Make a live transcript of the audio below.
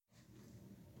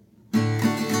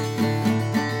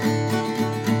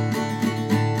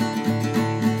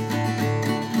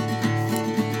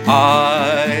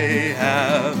I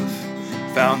have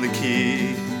found the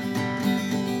key.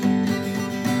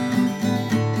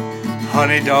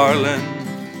 Honey, darling,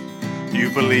 you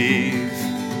believe.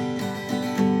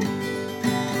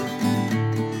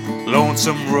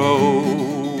 Lonesome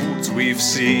roads we've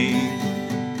seen.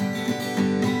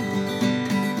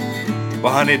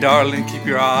 Well, honey, darling, keep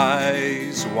your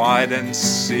eyes wide and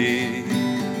see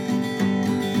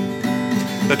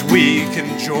that we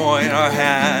can join our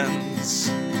hands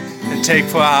and take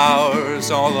for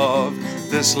ours all of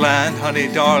this land. Honey,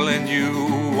 darling,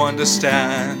 you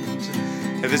understand.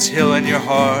 If it's hill in your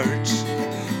heart,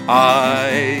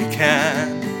 I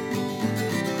can.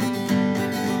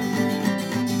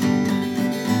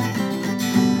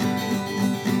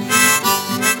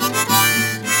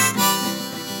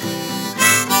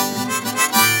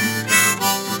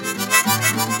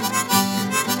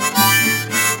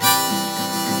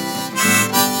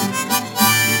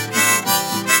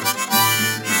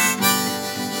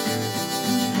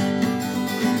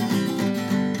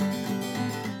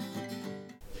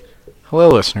 Hello,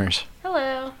 listeners.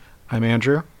 Hello. I'm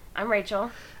Andrew. I'm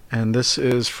Rachel. And this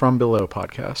is From Below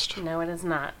podcast. No, it is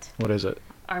not. What is it?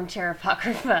 Armchair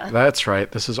Apocrypha. That's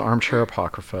right. This is Armchair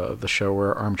Apocrypha, the show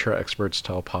where armchair experts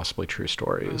tell possibly true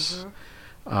stories.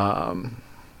 Mm-hmm.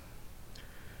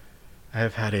 I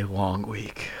have had a long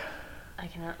week. I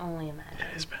can only imagine.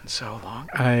 It has been so long.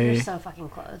 You're so fucking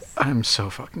close. I'm so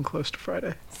fucking close to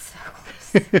Friday. So close.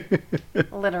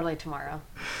 Literally tomorrow.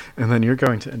 And then you're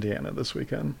going to Indiana this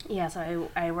weekend. Yeah,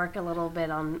 so I work a little bit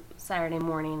on Saturday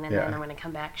morning, and then I'm going to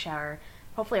come back, shower,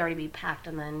 hopefully already be packed,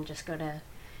 and then just go to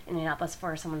Indianapolis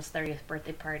for someone's 30th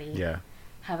birthday party. Yeah.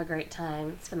 Have a great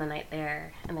time, spend the night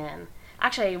there, and then...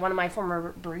 Actually, one of my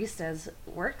former baristas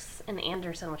works in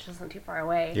Anderson, which isn't too far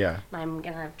away. Yeah. And I'm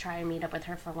going to try and meet up with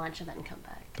her for lunch and then come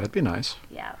back. That'd be nice.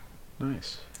 Yeah.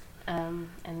 Nice. And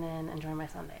then enjoy my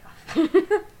Sunday off.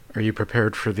 Are you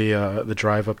prepared for the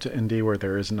drive up to Indy where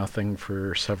there is nothing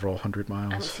for several hundred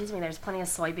miles? Excuse me, there's plenty of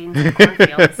soybeans and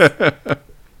cornfields.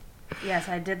 Yes,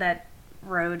 I did that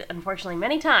road, unfortunately,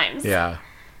 many times. Yeah.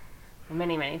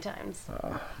 Many, many times.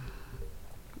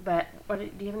 But do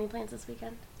you have any plans this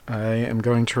weekend? I am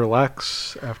going to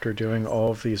relax after doing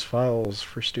all of these files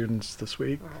for students this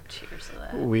week. Oh, cheers to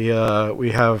that.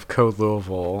 We have Code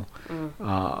Louisville.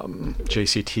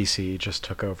 JCTC just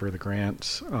took over the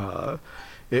grant.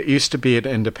 It used to be an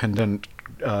independent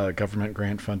government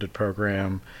grant-funded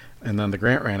program, and then the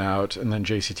grant ran out, and then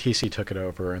JCTC took it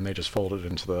over, and they just folded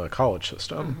into the college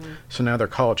system. Mm-hmm. So now they're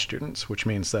college students, which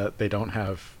means that they don't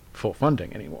have full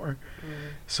funding anymore.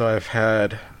 So I've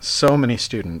had so many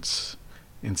students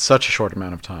in such a short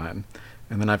amount of time,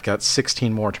 and then I've got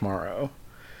 16 more tomorrow.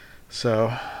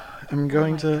 So I'm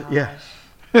going to, yeah.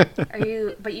 But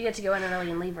you get to go in early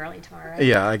and leave early tomorrow, right?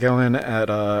 Yeah, I go in at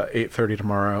 8:30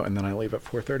 tomorrow, and then I leave at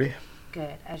 4:30.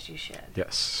 Good, as you should.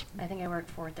 Yes. I think I work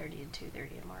 4:30 to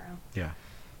 2:30 tomorrow. Yeah.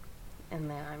 And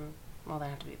then I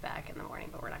have to be back in the morning,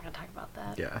 but we're not going to talk about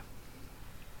that. Yeah.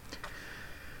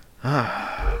 You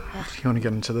want to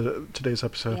get into today's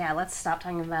episode? Yeah, let's stop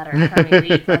talking about our crummy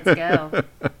week. Let's go.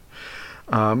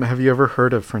 Have you ever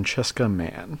heard of Francesca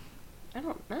Mann? I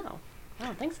don't know. I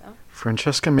don't think so.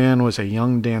 Francesca Mann was a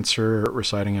young dancer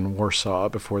residing in Warsaw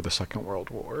before the Second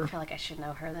World War. I feel like I should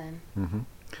know her then.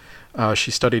 Mm-hmm. She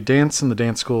studied dance in the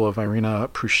dance school of Irina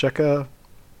Prushika,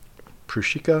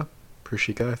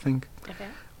 I think. Okay.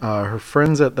 Her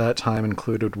friends at that time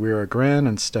included Vera Gran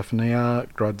and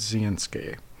Stefania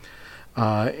Grodzinsky.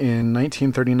 In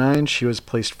 1939, she was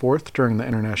placed fourth during the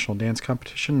International Dance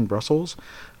Competition in Brussels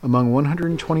among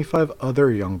 125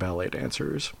 other young ballet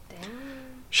dancers. Damn.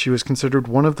 She was considered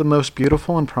one of the most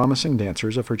beautiful and promising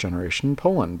dancers of her generation in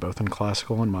Poland, both in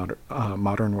classical and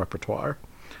modern repertoire.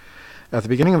 At the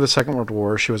beginning of the Second World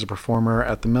War, she was a performer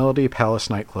at the Melody Palace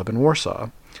nightclub in Warsaw.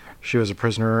 She was a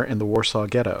prisoner in the Warsaw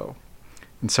Ghetto.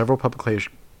 In several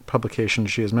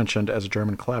publications, she is mentioned as a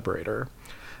German collaborator,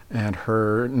 and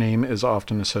her name is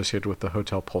often associated with the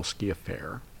Hotel Polski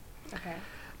affair. Okay.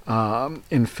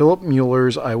 In Philip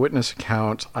Mueller's eyewitness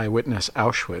account, Eyewitness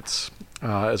Auschwitz,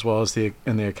 as well as in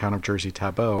the account of Jerzy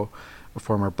Tabot, a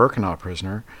former Birkenau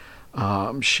prisoner,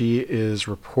 she is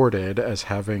reported as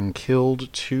having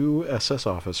killed 2 SS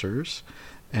officers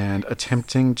and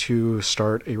attempting to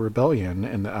start a rebellion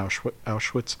in the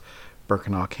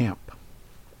Auschwitz-Birkenau camp.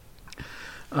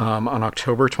 On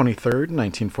October 23rd,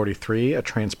 1943, a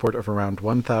transport of around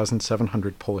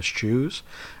 1,700 Polish Jews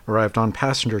arrived on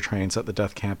passenger trains at the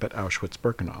death camp at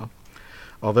Auschwitz-Birkenau.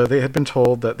 Although they had been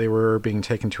told that they were being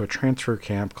taken to a transfer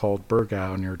camp called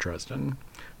Burgau near Dresden,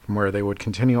 from where they would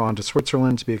continue on to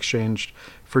Switzerland to be exchanged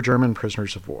for German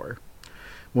prisoners of war.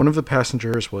 One of the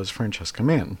passengers was Francesca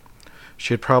Mann.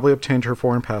 She had probably obtained her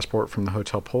foreign passport from the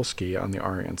Hotel Polski on the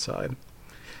Aryan side.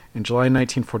 In July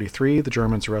 1943, the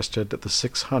Germans arrested the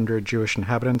 600 Jewish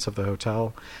inhabitants of the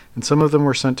hotel, and some of them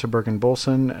were sent to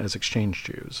Bergen-Belsen as exchange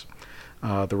Jews.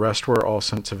 The rest were all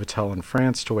sent to Vittel in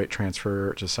France to await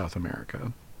transfer to South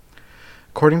America.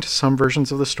 According to some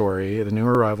versions of the story, the new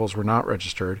arrivals were not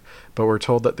registered, but were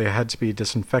told that they had to be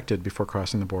disinfected before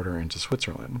crossing the border into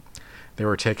Switzerland. They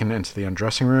were taken into the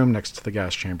undressing room next to the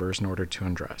gas chambers in order to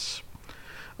undress.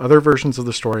 Other versions of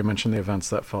the story mention the events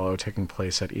that follow taking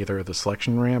place at either the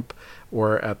selection ramp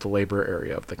or at the labor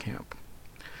area of the camp.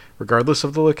 Regardless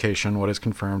of the location, what is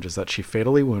confirmed is that she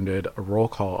fatally wounded a roll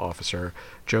call officer,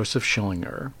 Joseph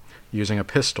Schillinger, using a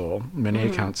pistol, many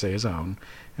accounts say his own,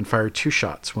 and fired 2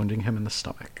 shots, wounding him in the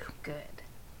stomach. Good.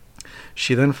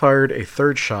 She then fired a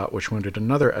 3rd shot, which wounded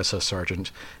another SS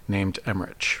sergeant named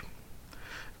Emmerich.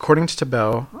 According to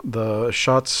Bell, the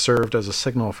shots served as a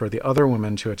signal for the other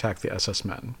women to attack the SS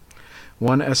men.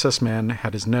 One SS man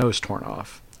had his nose torn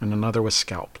off, and another was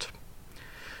scalped.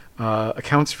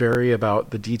 Accounts vary about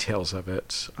the details of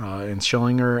it. In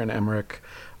Schillinger and Emmerich,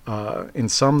 in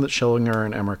some, that Schillinger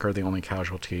and Emmerich are the only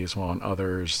casualties, while in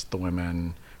others, the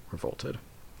women revolted.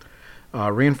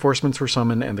 Reinforcements were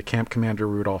summoned, and the camp commander,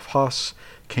 Rudolf Haas,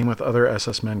 came with other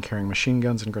SS men carrying machine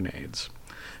guns and grenades.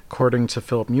 According to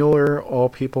Philip Mueller, all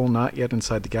people not yet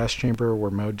inside the gas chamber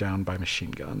were mowed down by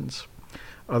machine guns.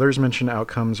 Other mentioned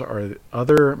outcomes are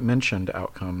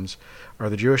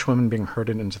the Jewish women being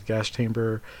herded into the gas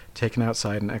chamber, taken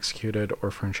outside and executed,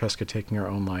 or Francesca taking her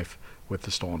own life with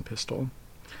the stolen pistol.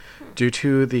 Due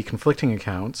to the conflicting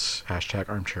accounts,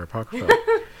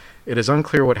 #ArmchairApocrypha, it is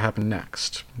unclear what happened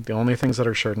next. The only things that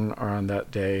are certain are on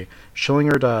that day,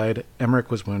 Schillinger died, Emmerich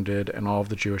was wounded, and all of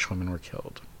the Jewish women were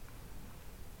killed.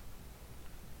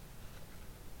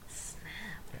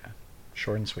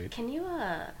 Short and sweet. Can you,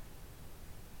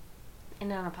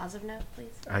 end on a positive note, please?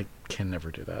 I can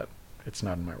never do that. It's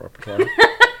not in my repertoire.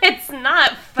 It's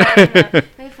not fun.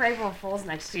 Maybe for April Fool's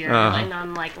next year, end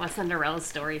on like a Cinderella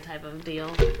story type of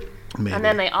deal. Maybe. And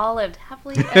then they all lived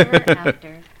happily ever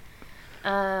after.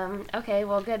 Okay,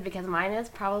 well, good, because mine is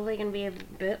probably going to be a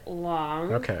bit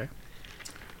long. Okay.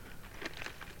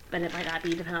 But it might not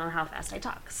be, depending on how fast I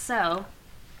talk. So,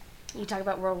 you talk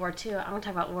about World War II. I'm going to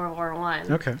talk about World War I.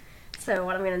 Okay. So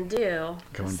what I'm going to do,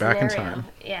 going back in time,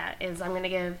 is I'm going to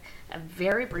give a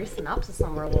very brief synopsis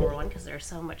on World War I because there's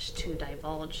so much to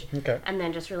divulge. Okay. And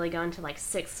then just really go into like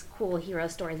 6 cool hero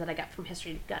stories that I got from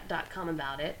History.com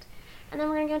about it. And then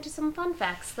we're going to go into some fun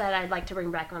facts that I'd like to bring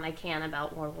back when I can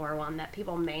about World War I that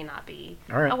people may not be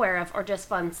aware of, or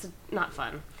just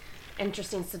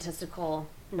interesting statistical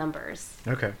numbers.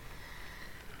 Okay.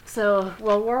 So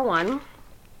World War I,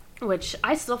 which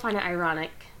I still find it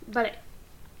ironic, but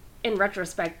in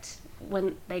retrospect,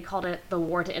 when they called it the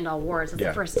war to end all wars, it's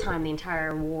the first time the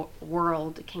entire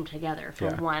world came together for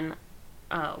one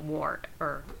war.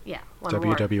 One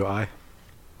WWI. war.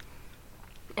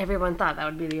 Everyone thought that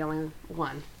would be the only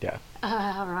one. Yeah.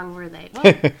 How wrong were they?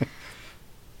 Well,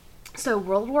 so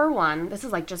World War I, this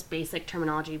is like just basic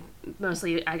terminology.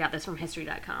 Mostly I got this from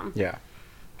History.com. Yeah.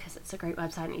 Because it's a great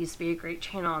website and it used to be a great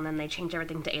channel, and then they changed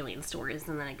everything to alien stories,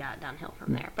 and then it got downhill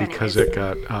from there. But because it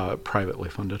got privately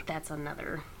funded. That's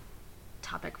another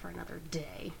topic for another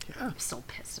day. Yeah. I'm still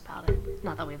pissed about it.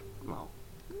 Not that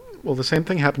Well, the same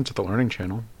thing happened to the Learning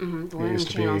Channel. Mm-hmm. The Learning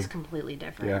Channel is completely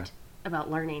different about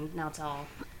learning. Now it's all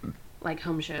like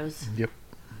home shows. Yep.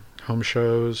 Home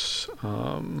shows. I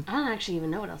don't actually even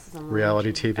know what else is on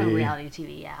reality TV. Oh, reality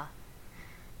TV, yeah.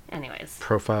 Anyways.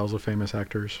 Profiles of famous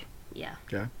actors. Yeah.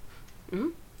 Yeah.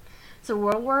 Mm-hmm. So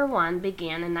World War I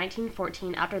began in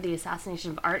 1914 after the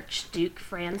assassination of Archduke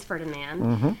Franz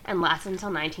Ferdinand and lasted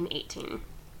until 1918.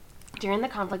 During the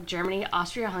conflict, Germany,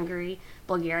 Austria-Hungary,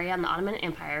 Bulgaria, and the Ottoman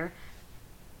Empire,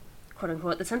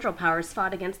 quote-unquote, the Central Powers,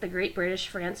 fought against the Great British,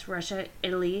 France, Russia,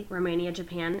 Italy, Romania,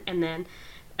 Japan, and then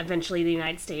eventually the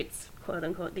United States,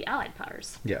 quote-unquote, the Allied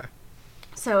Powers. Yeah.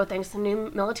 So thanks to new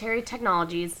military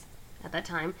technologies at that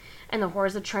time and the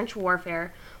horrors of trench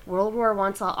warfare, World War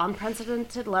I saw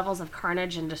unprecedented levels of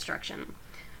carnage and destruction,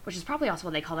 which is probably also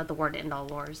what they called it, the war to end all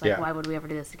wars. Like, why would we ever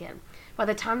do this again? By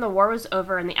the time the war was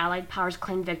over and the Allied powers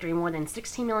claimed victory, more than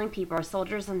 16 million people,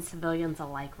 soldiers and civilians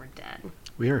alike, were dead.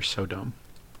 We are so dumb.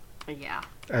 Yeah.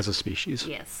 As a species.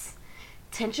 Yes.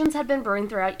 Tensions had been brewing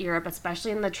throughout Europe,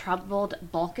 especially in the troubled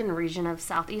Balkan region of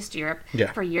Southeast Europe,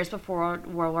 for years before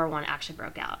World War I actually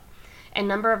broke out. A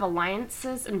number of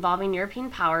alliances involving European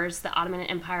powers, the Ottoman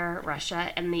Empire,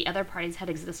 Russia, and the other parties had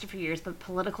existed for years, but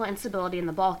political instability in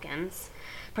the Balkans,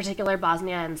 particularly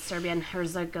Bosnia and Serbia and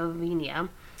Herzegovina,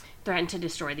 threatened to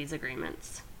destroy these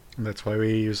agreements. And that's why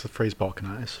we use the phrase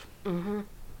balkanize. Mm-hmm.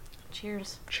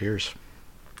 Cheers. Cheers.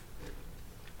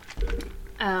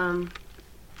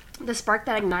 The spark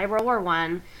that ignited World War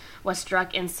I was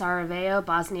struck in Sarajevo,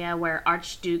 Bosnia, where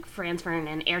Archduke Franz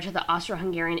Ferdinand, heir to the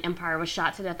Austro-Hungarian Empire, was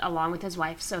shot to death along with his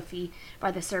wife Sophie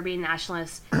by the Serbian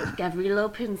nationalist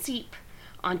Gavrilo Princip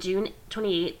on June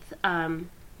 28th,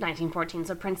 1914.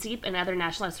 So Princip and other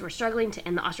nationalists were struggling to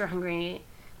end the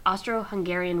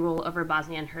Austro-Hungarian rule over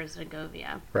Bosnia and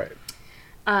Herzegovina. Right.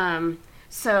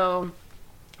 So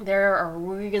there are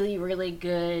really, really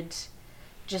good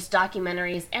just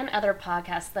documentaries and other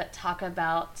podcasts that talk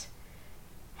about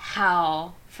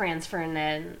how Franz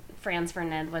Ferdinand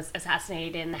was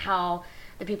assassinated and how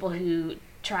the people who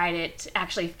tried it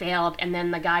actually failed, and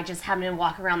then the guy just happened to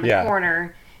walk around the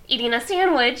corner eating a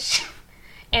sandwich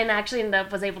and actually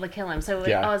was able to kill him. So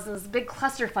it was this big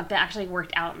clusterfuck that actually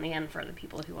worked out in the end for the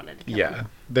people who wanted to kill him. Yeah,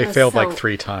 they failed like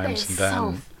 3 times, and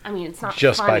then I mean, it's not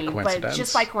just funny, by coincidence. but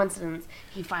just by coincidence,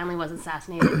 he finally was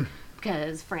assassinated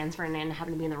because Franz Ferdinand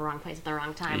happened to be in the wrong place at the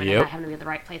wrong time, and I happened to be at the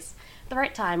right place at the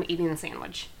right time eating a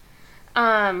sandwich.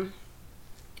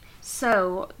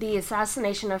 So the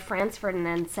assassination of Franz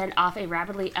Ferdinand set off a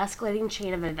rapidly escalating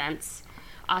chain of events.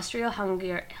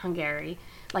 Austria-Hungary,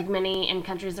 like many in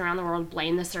countries around the world,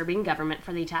 blamed the Serbian government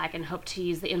for the attack and hoped to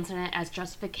use the incident as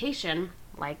justification,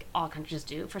 like all countries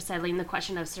do, for settling the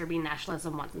question of Serbian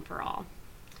nationalism once and for all.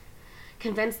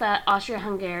 Convinced that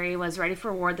Austria-Hungary was ready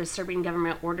for war, the Serbian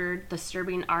government ordered the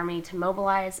Serbian army to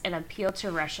mobilize and appeal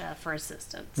to Russia for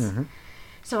assistance. Mm-hmm.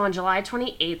 So on July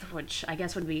 28th, which I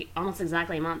guess would be almost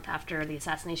exactly a month after the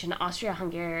assassination,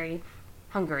 Austria-Hungary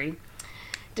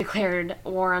declared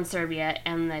war on Serbia,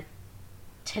 and the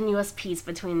tenuous peace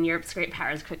between Europe's great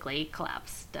powers quickly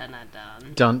collapsed. Dun dun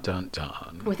dun. Dun dun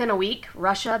dun. Within a week,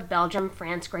 Russia, Belgium,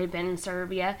 France, Great Britain,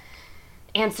 Serbia,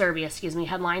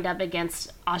 had lined up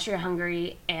against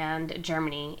Austria-Hungary and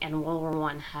Germany, and World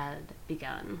War I had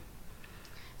begun.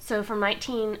 So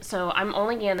so I'm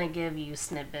only gonna give you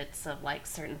snippets of like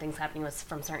certain things happening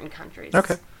from certain countries.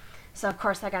 Okay. So of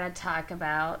course I gotta talk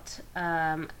about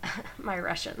my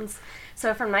Russians.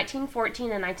 So from 1914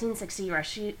 to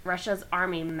 1960, Russia's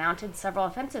army mounted several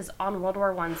offensives on World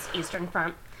War I's Eastern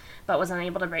Front, but was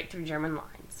unable to break through German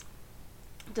lines.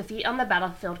 Defeat on the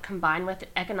battlefield, combined with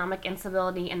economic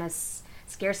instability and the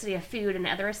scarcity of food and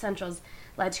other essentials,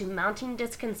 led to mounting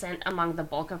discontent among the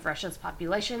bulk of Russia's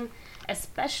population,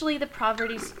 especially the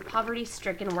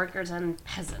poverty-stricken workers and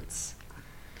peasants.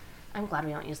 I'm glad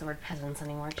we don't use the word peasants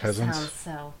anymore. It just sounds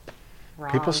so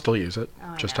wrong. People still use it,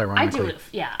 just ironically.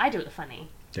 I do it funny.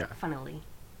 Yeah. Funnily.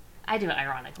 I do it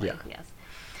ironically, yeah. Yes.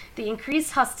 The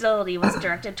increased hostility was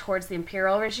directed towards the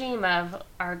imperial regime of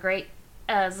our great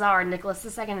Tsar Nicholas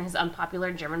II and his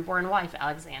unpopular German-born wife,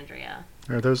 Alexandria.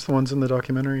 Are those the ones in the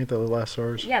documentary, the last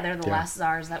Tsars? Yeah, they're the last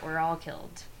Tsars that were all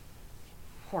killed.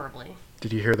 Horribly.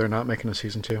 Did you hear they're not making a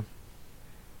season 2?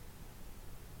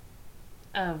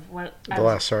 Of what? The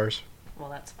last Tsars. Well,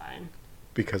 that's fine.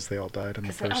 Because they all died in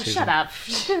the first season. Shut up.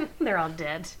 They're all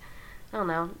dead. I don't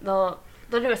know. They'll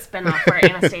do a spin-off where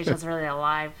Anastasia's really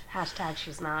alive. #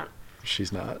 she's not.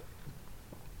 She's not.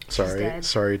 Dead.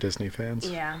 Sorry, Disney fans.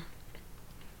 Yeah.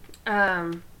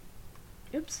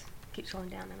 Oops. Keep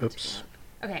scrolling down. Oops.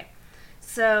 Okay.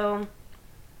 So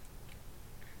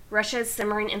Russia's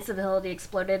simmering instability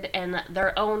exploded in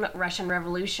their own Russian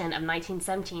Revolution of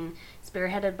 1917,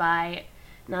 spearheaded by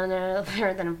none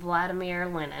other than Vladimir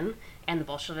Lenin and the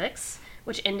Bolsheviks,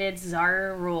 which ended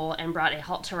Tsar rule and brought a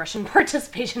halt to Russian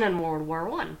participation in World War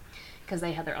I, because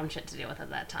they had their own shit to deal with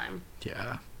at that time.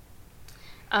 Yeah.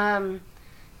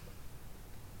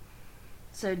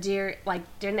 So during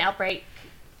the outbreak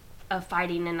of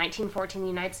fighting in 1914, the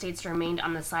United States remained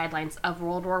on the sidelines of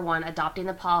World War I, adopting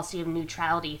the policy of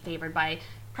neutrality favored by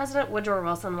President Woodrow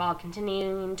Wilson while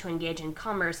continuing to engage in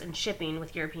commerce and shipping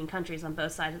with European countries on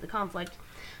both sides of the conflict.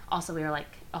 Also, we were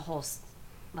like a whole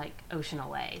ocean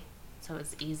away, so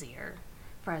it's easier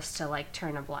for us to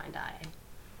turn a blind eye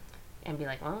and be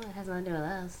like, well, it has nothing to do with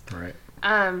us. Right.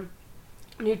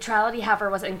 Neutrality, however,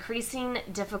 was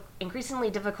increasingly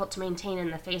difficult to maintain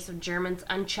in the face of Germans'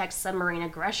 unchecked submarine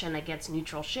aggression against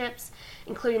neutral ships,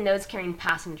 including those carrying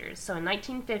passengers. So in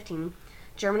 1915,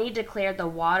 Germany declared the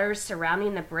waters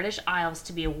surrounding the British Isles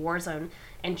to be a war zone,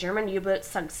 and German U-boats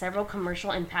sunk several commercial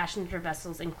and passenger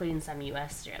vessels, including some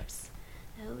U.S. ships.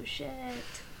 Oh, shit.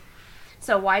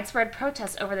 So widespread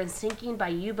protests over the sinking by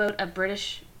U-boat of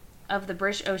the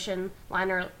British ocean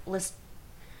liner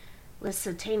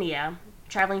Lusitania,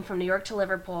 traveling from New York to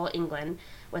Liverpool, England,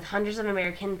 with hundreds of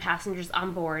American passengers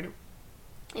on board,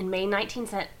 in May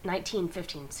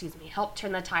 1915, helped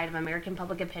turn the tide of American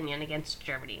public opinion against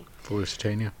Germany. The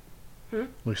Lusitania?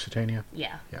 Lusitania?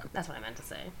 Yeah, Yeah. that's what I meant to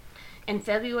say. In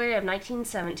February of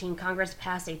 1917, Congress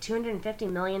passed a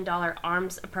 $250 million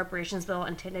arms appropriations bill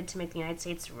intended to make the United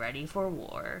States ready for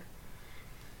war.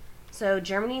 So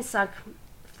Germany sunk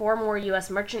 4 more U.S.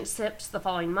 merchant ships the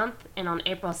following month, and on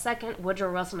April 2nd,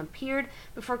 Woodrow Wilson appeared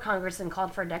before Congress and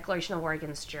called for a declaration of war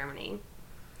against Germany.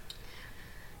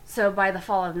 So by the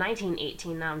fall of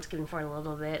 1918, now I'm skipping forward a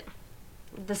little bit,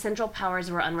 the Central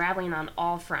Powers were unraveling on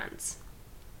all fronts.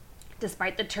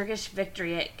 Despite the Turkish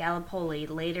victory at Gallipoli,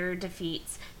 later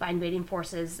defeats by invading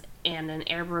forces and an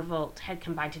Arab revolt had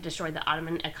combined to destroy the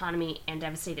Ottoman economy and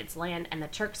devastate its land, and the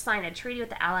Turks signed a treaty with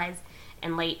the Allies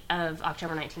in late of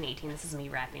October 1918. This is me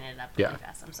wrapping it up really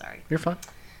fast, I'm sorry. You're fine.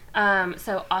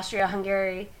 So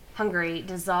Austria-Hungary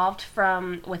dissolved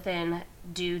from within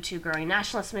due to growing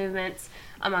nationalist movements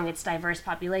among its diverse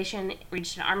population,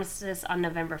 reached an armistice on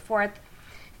November 4th.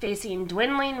 Facing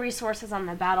dwindling resources on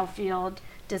the battlefield,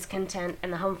 discontent in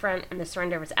the home front, and the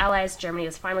surrender of its allies, Germany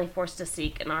was finally forced to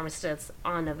seek an armistice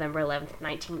on November 11th,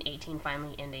 1918,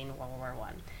 finally ending World War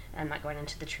I. I'm not going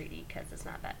into the treaty because it's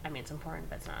not that, it's important,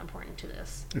 but it's not important to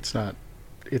this. It's not.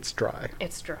 It's dry.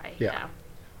 It's dry, Yeah. yeah.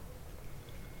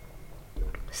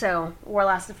 So, war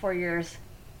lasted 4 years.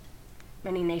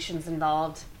 Many nations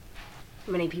involved.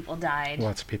 Many people died.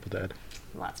 Lots of people dead.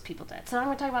 Lots of people died. So I'm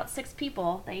going to talk about 6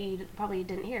 people that you probably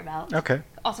didn't hear about. Okay.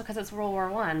 Also because it's World War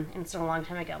I, and it's a long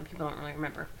time ago, and people don't really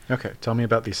remember. Okay. Tell me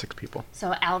about these 6 people.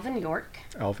 So Alvin York,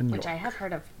 Alvin York. which I have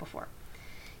heard of before.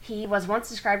 He was once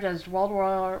described as World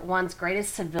War I's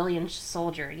greatest civilian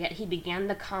soldier, yet he began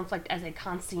the conflict as a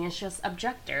conscientious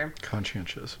objector.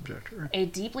 Conscientious objector. A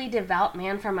deeply devout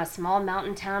man from a small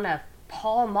mountain town of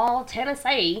Pall Mall,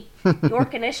 Tennessee,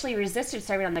 York initially resisted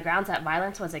serving on the grounds that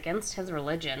violence was against his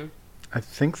religion. I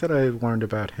think that I learned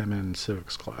about him in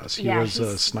civics class. He was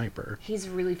a sniper. He's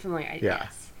really familiar, I Yeah.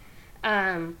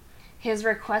 guess. His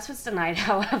request was denied,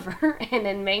 however, and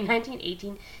in May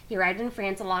 1918, he arrived in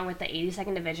France along with the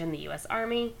 82nd Division, the U.S.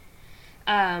 Army.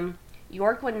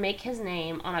 York would make his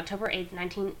name on October 8,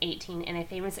 1918, in a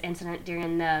famous incident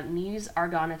during the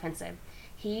Meuse-Argonne offensive.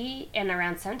 He and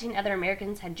around 17 other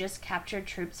Americans had just captured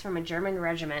troops from a German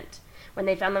regiment when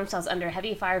they found themselves under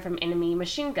heavy fire from enemy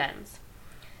machine guns.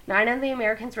 9 of the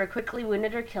Americans were quickly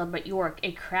wounded or killed, but York,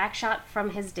 a crack shot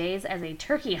from his days as a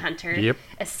turkey hunter,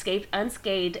 escaped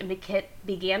unscathed and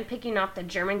began picking off the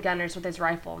German gunners with his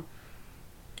rifle.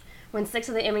 When 6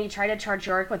 of the enemy tried to charge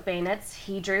York with bayonets,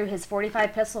 he drew his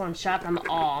 .45 pistol and shot them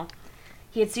all.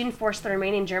 He had soon forced the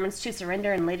remaining Germans to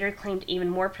surrender and later claimed even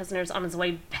more prisoners on his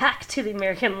way back to the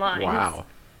American lines. Wow.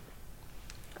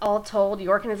 All told,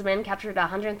 York and his men captured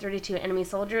 132 enemy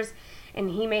soldiers,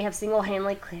 and he may have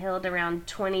single-handedly killed around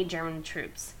 20 German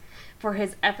troops. For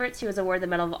his efforts, he was awarded the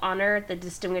Medal of Honor, the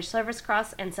Distinguished Service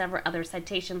Cross, and several other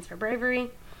citations for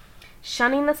bravery.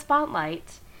 Shunning the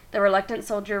spotlight, the reluctant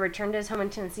soldier returned to his home in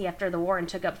Tennessee after the war and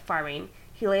took up farming.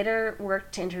 He later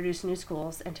worked to introduce new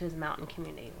schools into his mountain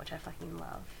community, which I fucking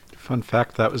love. Fun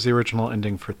fact, that was the original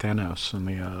ending for Thanos in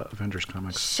the Avengers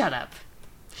comics. Shut up.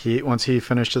 Once he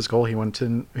finished his goal, he went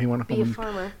home Be a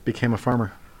farmer. Became a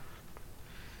farmer.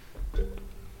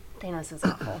 Thanos is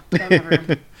awful. Don't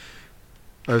ever...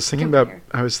 I was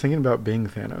thinking about being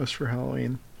Thanos for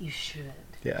Halloween. You should.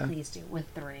 Yeah. Please do,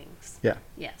 with the rings. Yeah.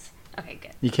 Yes. Okay,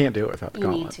 good. You can't do it without the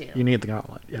gauntlet. You need to. You need the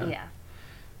gauntlet, yeah. Yeah.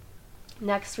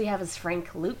 Next we have is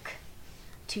Frank Luke.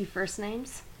 2 first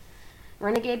names.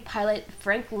 Renegade pilot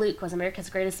Frank Luke was America's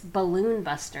greatest balloon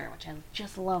buster, which I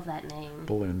just love that name.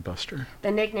 Balloon buster. The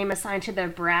nickname assigned to the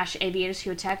brash aviators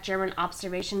who attacked German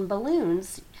observation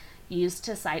balloons used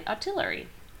to sight artillery.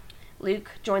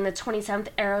 Luke joined the 27th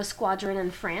Aero Squadron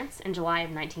in France in July of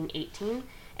 1918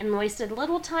 and wasted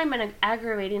little time in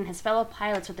aggravating his fellow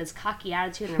pilots with his cocky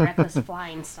attitude and reckless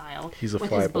flying style. He's a with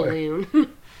fly his boy.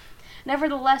 balloon.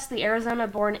 Nevertheless, the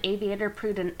Arizona-born aviator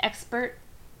proved an expert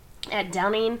at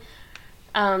downing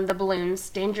the balloons,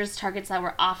 dangerous targets that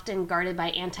were often guarded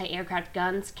by anti-aircraft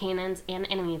guns, cannons, and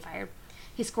enemy fire.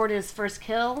 He scored his first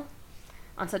kill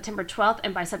on September 12th,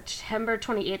 and by September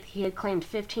 28th, he had claimed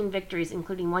 15 victories,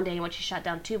 including one day in which he shot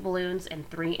down 2 balloons and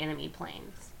 3 enemy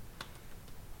planes.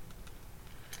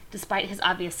 Despite his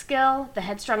obvious skill, the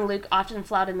headstrong Luke often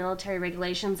flouted military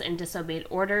regulations and disobeyed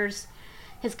orders.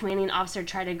 His commanding officer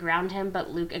tried to ground him,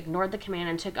 but Luke ignored the command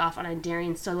and took off on a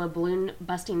daring solo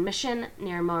balloon-busting mission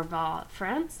near Morval,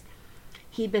 France.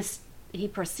 He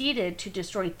proceeded to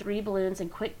destroy 3 balloons in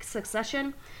quick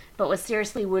succession, but was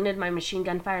seriously wounded by machine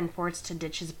gun fire and forced to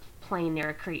ditch his plane near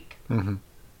a creek. Mm-hmm.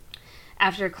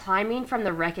 After climbing from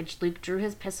the wreckage, Luke drew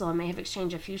his pistol and may have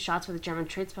exchanged a few shots with German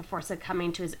troops before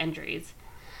succumbing to his injuries.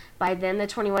 By then, the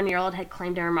 21-year-old had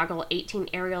claimed a remarkable 18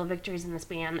 aerial victories in the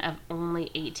span of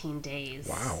only 18 days.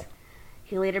 Wow.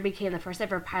 He later became the first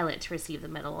ever pilot to receive the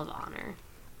Medal of Honor.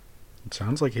 It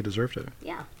sounds like he deserved it.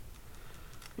 Yeah.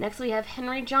 Next we have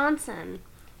Henry Johnson.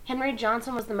 Henry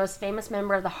Johnson was the most famous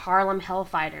member of the Harlem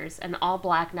Hellfighters, an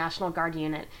all-black National Guard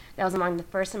unit that was among the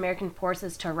first American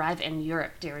forces to arrive in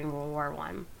Europe during World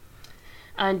War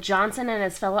I. Johnson and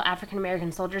his fellow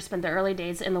African-American soldiers spent the early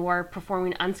days in the war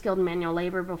performing unskilled manual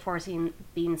labor before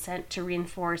being sent to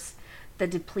reinforce the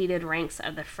depleted ranks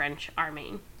of the French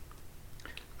army.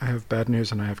 I have bad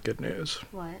news and I have good news.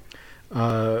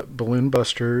 What? Balloon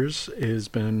Busters has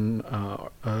been,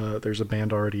 there's a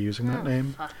band already using that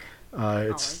name. Fuck.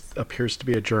 It appears to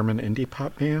be a German indie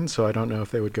pop band, so I don't know if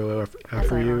they would go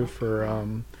after you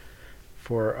for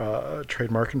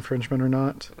trademark infringement or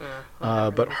not.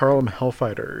 But Harlem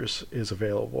Hellfighters is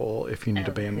available if you need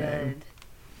a band name.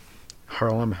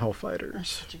 Harlem Hellfighters. That's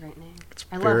such a great name. It's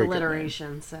I love very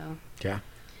alliteration, so. Yeah.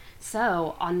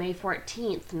 So, on May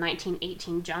 14th,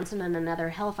 1918, Johnson and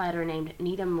another Hellfighter named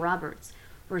Needham Roberts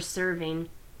were serving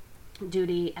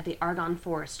duty at the Argonne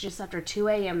Forest. Just after 2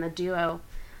 a.m., the duo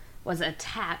was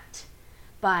attacked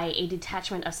by a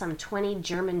detachment of some 20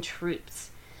 German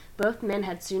troops. Both men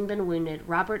had soon been wounded,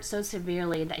 Roberts so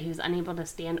severely that he was unable to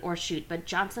stand or shoot, but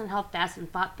Johnson held fast and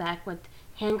fought back with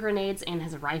hand grenades and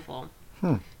his rifle.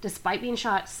 Despite being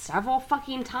shot several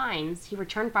fucking times, he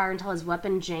returned fire until his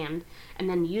weapon jammed, and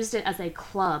then used it as a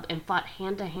club and fought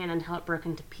hand-to-hand until it broke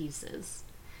into pieces.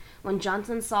 When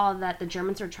Johnson saw that the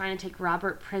Germans were trying to take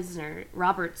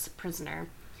Roberts prisoner,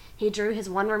 he drew his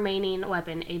one remaining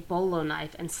weapon, a bolo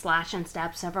knife, and slashed and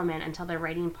stabbed several men until the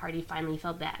raiding party finally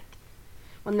fell back.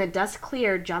 When the dust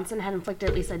cleared, Johnson had inflicted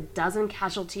at least a dozen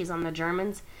casualties on the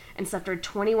Germans and suffered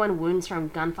 21 wounds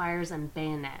from gunfires and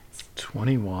bayonets.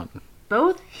 21.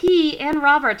 Both he and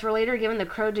Roberts were later given the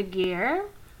Croix de Guerre,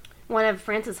 one of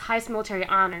France's highest military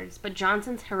honors, but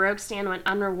Johnson's heroic stand went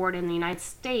unrewarded in the United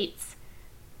States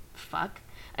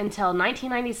until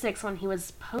 1996, when he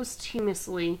was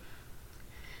posthumously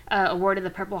awarded the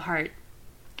Purple Heart,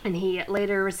 and he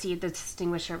later received the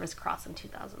Distinguished Service Cross in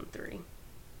 2003.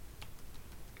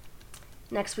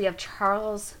 Next we have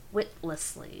Charles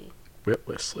Whittlesey.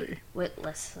 Whittlesey.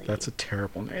 Whittlesey. That's a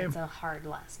terrible name. It's a hard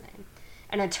last name.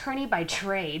 An attorney by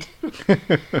trade.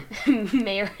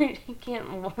 Mayor, he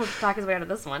can't talk his way out of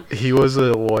this one. He was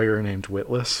a lawyer named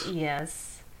Witless.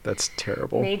 Yes. That's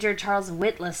terrible. Major Charles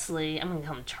Whittlesey, I'm going to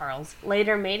call him Charles,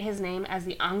 later made his name as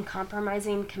the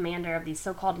uncompromising commander of the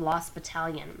so-called Lost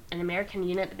Battalion, an American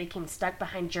unit that became stuck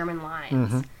behind German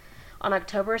lines. On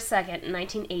October 2nd,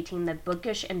 1918, the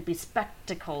bookish and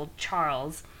bespectacled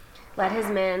Charles led his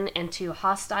men into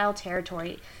hostile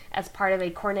territory as part of a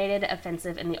coordinated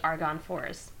offensive in the Argonne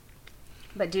Forest.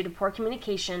 But due to poor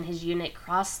communication, his unit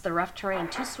crossed the rough terrain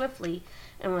too swiftly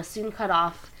and was soon cut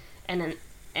off and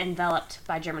enveloped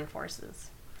by German forces.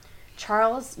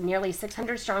 Charles' nearly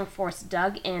 600-strong force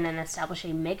dug in and established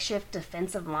a makeshift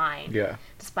defensive line. Yeah.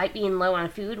 Despite being low on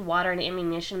food, water, and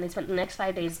ammunition, they spent the next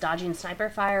 5 days dodging sniper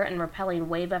fire and repelling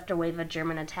wave after wave of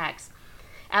German attacks.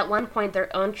 At one point,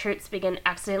 their own troops began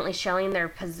accidentally shelling their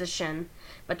position,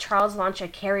 but Charles launched a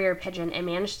carrier pigeon and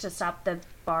managed to stop the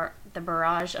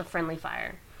barrage of friendly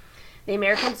fire. The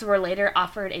Americans were later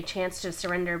offered a chance to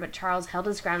surrender, but Charles held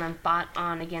his ground and fought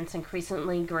on against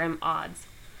increasingly grim odds.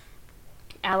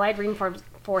 Allied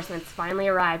reinforcements finally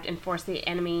arrived and forced the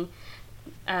enemy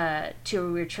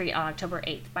to retreat on October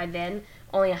 8th. By then,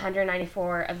 only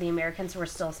 194 of the Americans were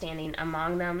still standing,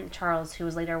 among them Charles, who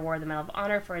was later awarded the Medal of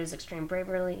Honor for his extreme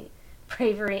bravery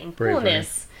and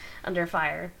coolness under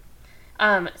fire.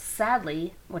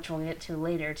 Sadly, which we'll get to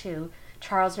later too,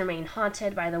 Charles remained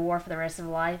haunted by the war for the rest of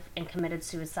his life and committed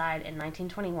suicide in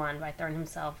 1921 by throwing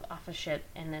himself off a ship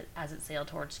as it sailed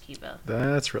towards Cuba.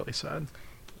 That's really sad.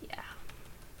 Yeah.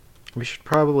 We should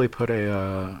probably put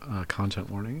a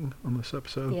content warning on this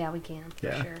episode. Yeah, we can, for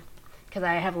Yeah. sure. Because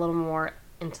I have a little more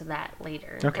into that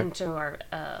later. Okay. Into our,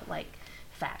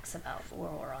 facts about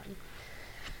World War I.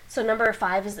 So number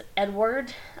 5 is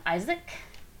Edward Isaac.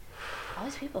 All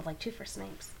these people have, like, 2 first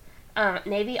names.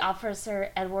 Navy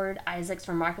officer Edward Isaac's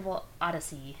remarkable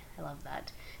odyssey, I love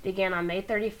that, began on May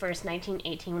 31st,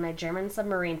 1918, when a German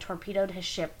submarine torpedoed his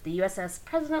ship, the USS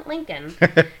President Lincoln,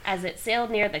 as it sailed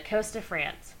near the coast of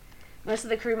France. Most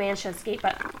of the crew managed to escape,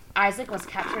 but Isaac was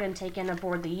captured and taken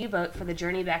aboard the U-boat for the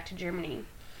journey back to Germany.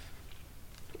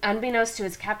 Unbeknownst to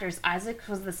his captors, Isaac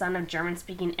was the son of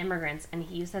German-speaking immigrants, and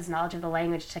he used his knowledge of the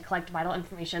language to collect vital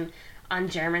information on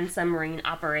German submarine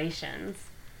operations.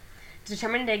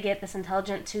 Determined to get this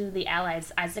intelligence to the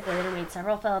Allies, Isaac later made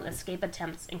several failed escape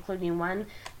attempts, including one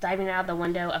diving out of the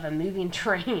window of a moving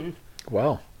train.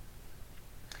 Well,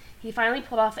 He finally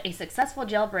pulled off a successful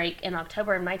jailbreak in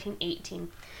October of 1918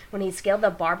 when he scaled the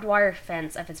barbed wire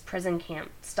fence of his prison camp,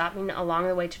 stopping along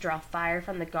the way to draw fire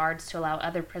from the guards to allow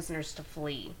other prisoners to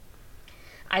flee.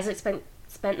 Isaac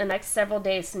spent the next several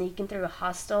days sneaking through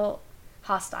hostile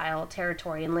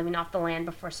territory and living off the land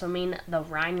before swimming the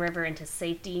Rhine River into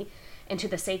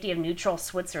the safety of neutral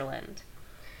Switzerland.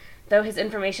 Though his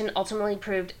information ultimately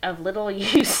proved of little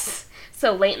use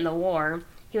so late in the war,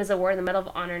 he was awarded the Medal of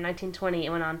Honor in 1920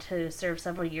 and went on to serve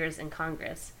several years in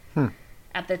Congress.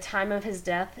 At the time of his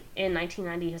death in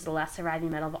 1990, he was the last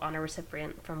surviving Medal of Honor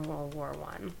recipient from World War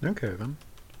I. okay then.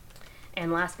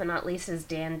 And last but not least is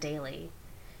Dan Daly.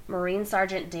 Marine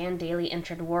Sergeant Dan Daly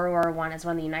entered World War I as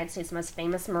one of the United States' most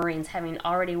famous Marines, having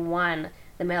already won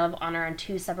the Medal of Honor on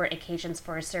 2 separate occasions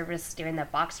for his service during the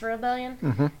Boxer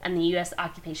Rebellion and the U.S.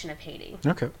 occupation of Haiti.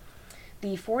 Okay.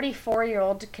 The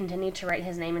 44-year-old continued to write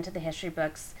his name into the history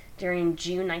books during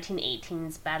June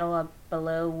 1918's Battle of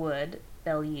Belleau Wood,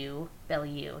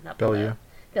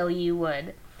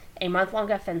 a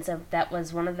month-long offensive that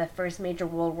was one of the first major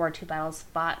World War II battles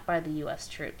fought by the U.S.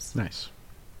 troops. Nice.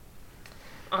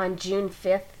 On June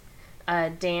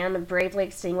 5th, Dan bravely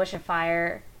extinguished a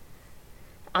fire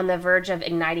on the verge of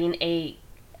igniting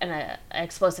an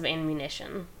explosive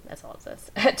ammunition. That's all it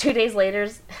says. 2 days later,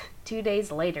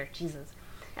 Jesus,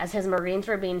 as his Marines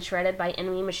were being shredded by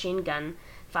enemy machine gun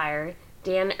fire,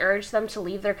 Dan urged them to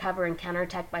leave their cover and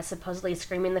counterattack by supposedly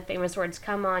screaming the famous words,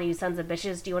 "Come on, you sons of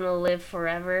bitches, do you want to live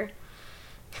forever?"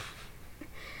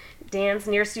 Dan's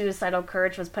near-suicidal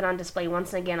courage was put on display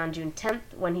once again on June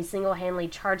 10th when he single-handedly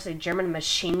charged a German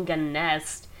machine gun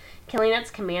nest, killing its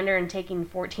commander and taking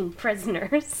 14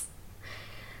 prisoners.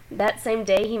 That same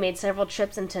day, he made several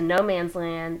trips into no man's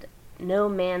land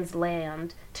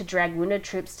to drag wounded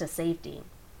troops to safety,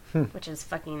 which is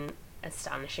fucking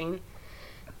astonishing.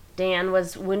 Dan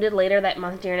was wounded later that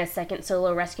month during a second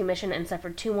solo rescue mission and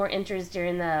suffered 2 more injuries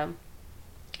during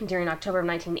October of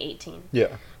 1918.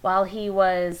 Yeah. While he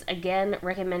was again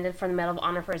recommended for the Medal of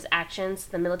Honor for his actions,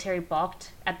 the military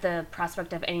balked at the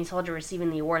prospect of any soldier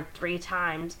receiving the award 3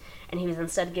 times, and he was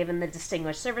instead given the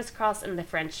Distinguished Service Cross and the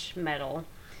French Medal.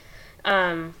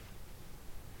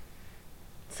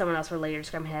 Someone else would later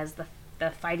describe him as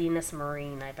the fightingest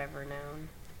Marine I've ever known.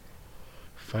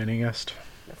 Fightingest.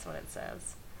 That's what it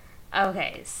says.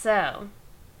 Okay, so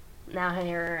now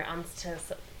here on to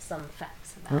some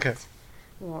facts about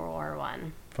World War I.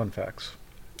 Fun facts.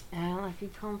 I don't know if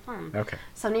you'd call them fun. Okay.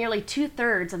 So nearly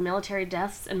 2/3 of military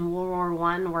deaths in World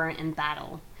War I were in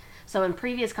battle. So in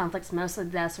previous conflicts, most of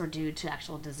the deaths were due to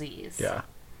actual disease. Yeah.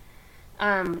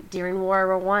 During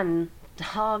World War I,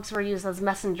 dogs were used as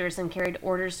messengers and carried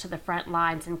orders to the front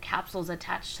lines in capsules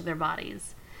attached to their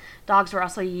bodies. Dogs were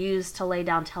also used to lay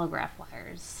down telegraph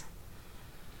wires.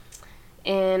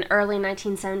 In early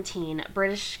 1917,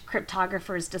 British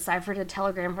cryptographers deciphered a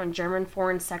telegram from German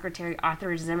Foreign Secretary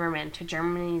Arthur Zimmermann to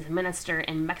Germany's minister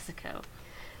in Mexico.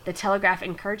 The telegraph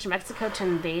encouraged Mexico to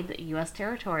invade the U.S.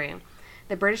 territory.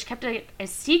 The British kept it a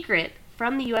secret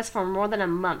from the U.S. for more than a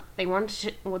month. They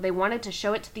wanted to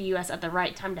show it to the U.S. at the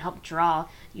right time to help draw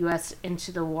U.S.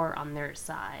 into the war on their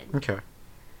side. Okay.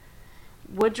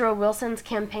 Woodrow Wilson's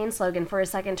campaign slogan for his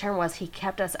second term was, "He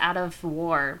kept us out of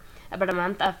war." About a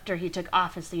month after he took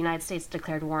office, the United States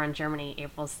declared war on Germany,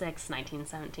 April 6,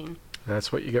 1917.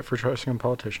 That's what you get for trusting a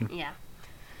politician. Yeah.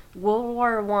 World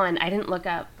War I didn't look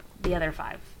up the other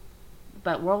 5,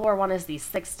 but World War I is the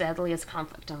 6th deadliest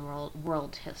conflict in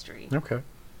world history. Okay.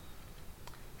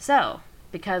 So,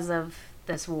 because of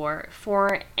this war,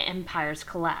 4 empires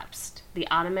collapsed: the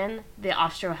Ottoman, the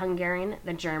Austro-Hungarian,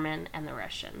 the German, and the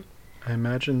Russian. I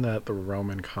imagine that the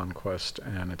Roman conquest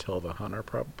and Attila the Hun are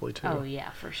probably too. Oh,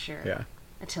 yeah, for sure. Yeah.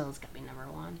 Attila's got to be number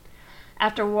 1.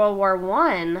 After World War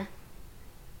I,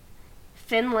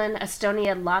 Finland,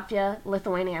 Estonia, Latvia,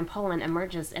 Lithuania, and Poland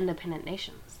emerged as independent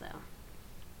nations, though.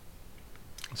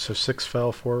 So 6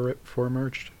 fell, 4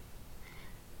 emerged?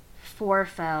 4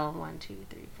 fell, 1, 2,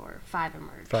 3, 4, 5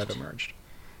 emerged. 5 emerged.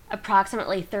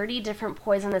 Approximately 30 different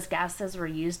poisonous gases were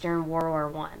used during World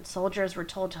War I. Soldiers were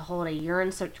told to hold a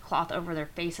urine-soaked cloth over their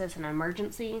faces in an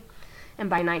emergency, and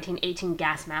by 1918,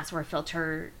 gas masks were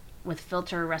with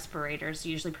filter respirators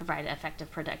usually provided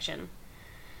effective protection.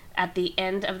 At the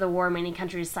end of the war, many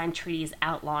countries signed treaties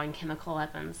outlawing chemical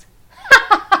weapons.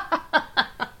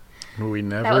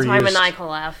 That was my maniacal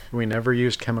laugh. We never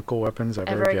used chemical weapons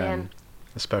ever again.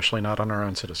 Especially not on our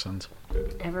own citizens.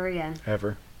 Ever again.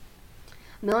 Ever.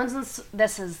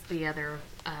 This is the other,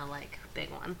 big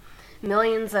one.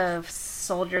 Millions of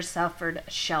soldiers suffered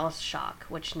shell shock,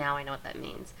 which now I know what that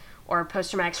means, or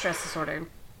post-traumatic stress disorder,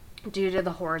 due to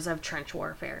the horrors of trench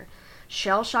warfare.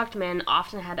 Shell-shocked men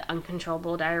often had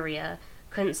uncontrollable diarrhea,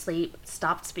 couldn't sleep,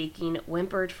 stopped speaking,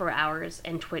 whimpered for hours,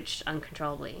 and twitched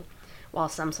uncontrollably. While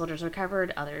some soldiers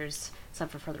recovered, others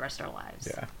suffered for the rest of their lives.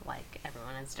 Yeah. Like,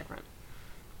 everyone is different.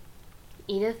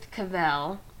 Edith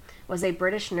Cavell was a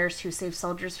British nurse who saved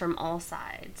soldiers from all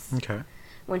sides. Okay.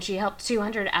 When she helped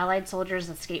 200 Allied soldiers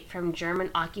escape from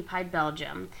German-occupied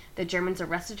Belgium, the Germans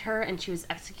arrested her and she was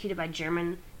executed by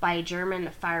a German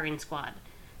firing squad.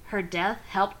 Her death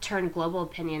helped turn global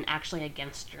opinion actually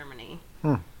against Germany.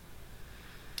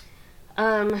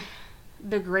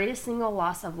 The greatest single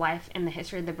loss of life in the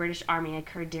history of the British Army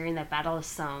occurred during the Battle of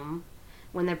Somme,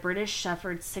 when the British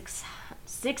suffered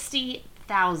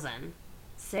 60,000,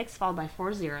 6 followed by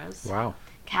 4 zeros, Wow.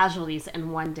 casualties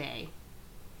in one day.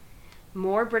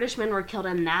 More British men were killed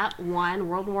in that one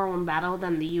World War I battle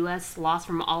than the U.S. lost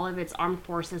from all of its armed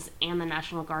forces and the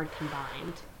National Guard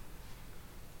combined.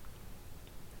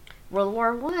 World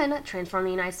War I transformed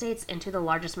the United States into the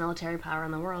largest military power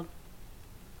in the world.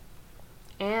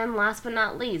 And last but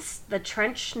not least, the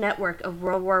trench network of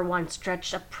World War I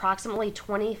stretched approximately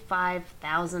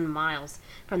 25,000 miles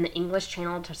from the English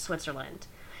Channel to Switzerland.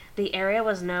 The area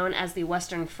was known as the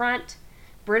Western Front.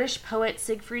 British poet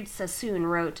Siegfried Sassoon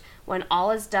wrote, "When all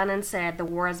is done and said, the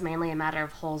war is mainly a matter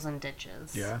of holes and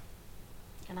ditches." Yeah.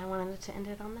 And I wanted to end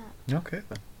it on that. Okay,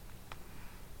 then.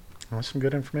 Well, that's some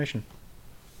good information.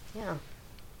 Yeah.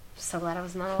 So glad I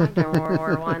was not alive during World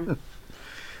War I.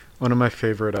 One of my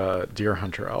favorite Deer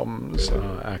Hunter albums,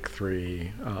 Act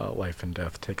 3, Life and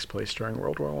Death, takes place during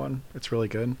World War I. It's really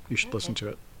good. You should listen to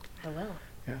it. I will.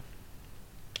 Yeah.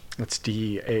 It's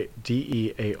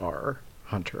D-E-A-R,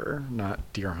 Hunter,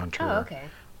 not Deer Hunter. Oh, okay.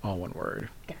 All one word.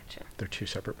 Gotcha. They're two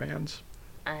separate bands.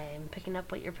 I'm picking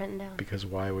up what you're putting down. Because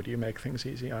why would you make things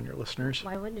easy on your listeners?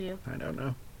 Why would you? I don't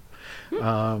know.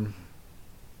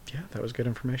 Yeah, that was good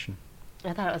information.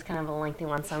 I thought it was kind of a lengthy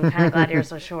one, so I'm kind of glad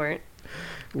yours was short.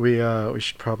 We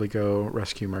should probably go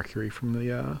rescue Mercury from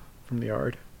the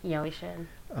yard. Yeah, we should.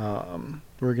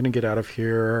 We're gonna get out of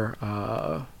here.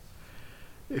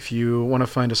 If you want to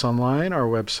find us online, our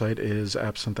website is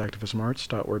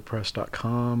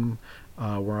absintheactivismarts.wordpress.com.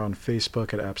 We're on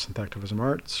Facebook at Absinthe Activism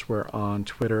Arts. We're on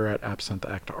Twitter at Absinthe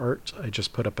Act Art. I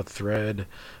just put up a thread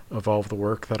of all of the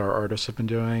work that our artists have been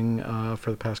doing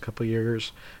for the past couple of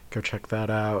years. Go check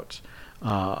that out.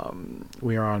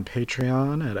 We are on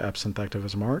Patreon at Absinthe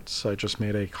Activism Arts. I just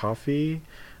made a coffee.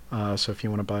 So if you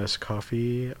want to buy us a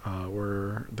coffee,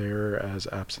 we're there as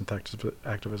Absinthe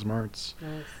Activism Arts.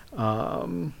 Nice.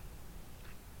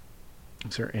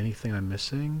 Is there anything I'm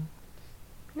missing?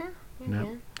 No.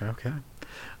 No. Okay.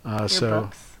 Your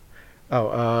books.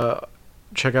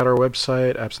 Check out our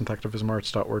website,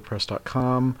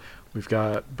 absintheactivismarts.wordpress.com. We've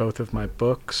got both of my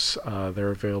books.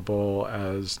 They're available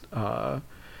as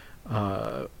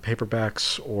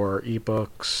paperbacks or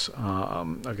ebooks.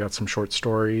 I've got some short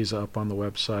stories up on the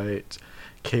website.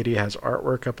 Katie has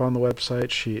artwork up on the website.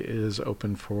 She is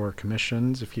open for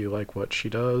commissions if you like what she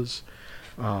does.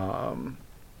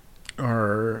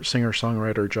 Our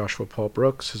singer-songwriter Joshua Paul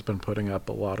Brooks has been putting up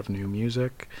a lot of new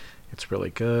music. It's really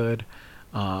good.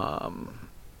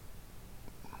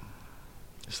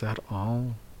 Is that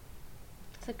all?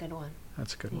 It's a good one.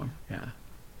 That's a good one. Yeah.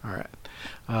 All right.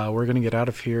 We're going to get out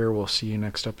of here. We'll see you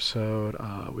next episode.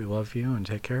 We love you and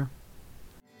take care.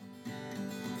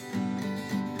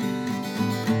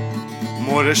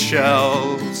 Mortar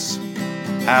shells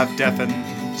have deafened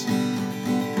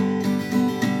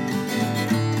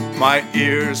my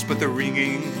ears, but the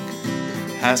ringing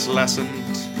has lessened.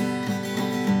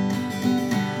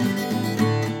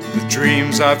 The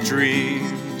dreams I've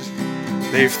dreamed,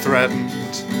 they've threatened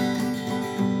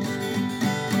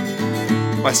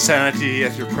my sanity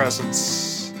at your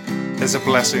presence is a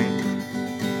blessing.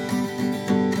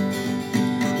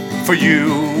 For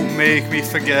you make me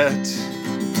forget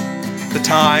the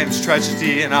times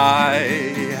tragedy and I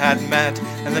had met,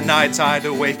 and the nights I'd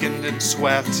awakened in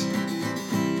sweat.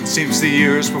 It seems the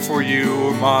years before you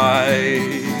were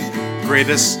my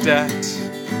greatest debt.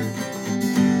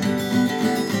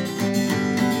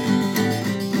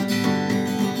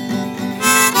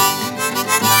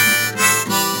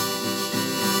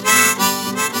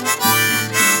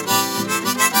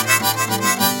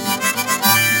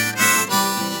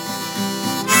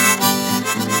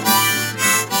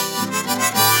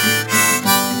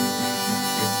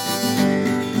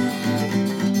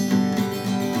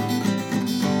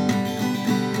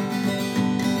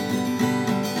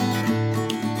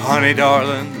 Honey,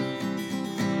 darling,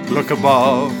 look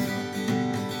above.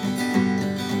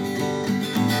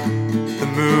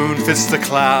 moon fits the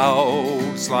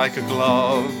clouds like a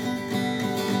glove.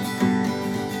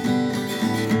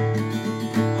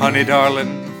 Honey,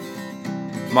 darling,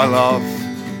 my love.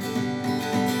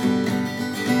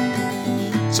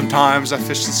 Sometimes I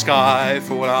fish the sky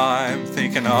for what I'm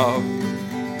thinking of.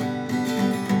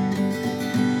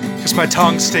 'Cause my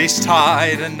tongue stays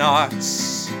tied in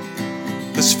knots.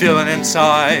 This feeling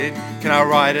inside, can I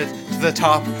ride it to the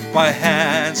top? My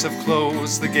hands have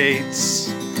closed the gates.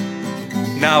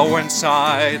 Now we're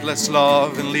inside, let's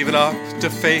love and leave it up to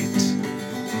fate.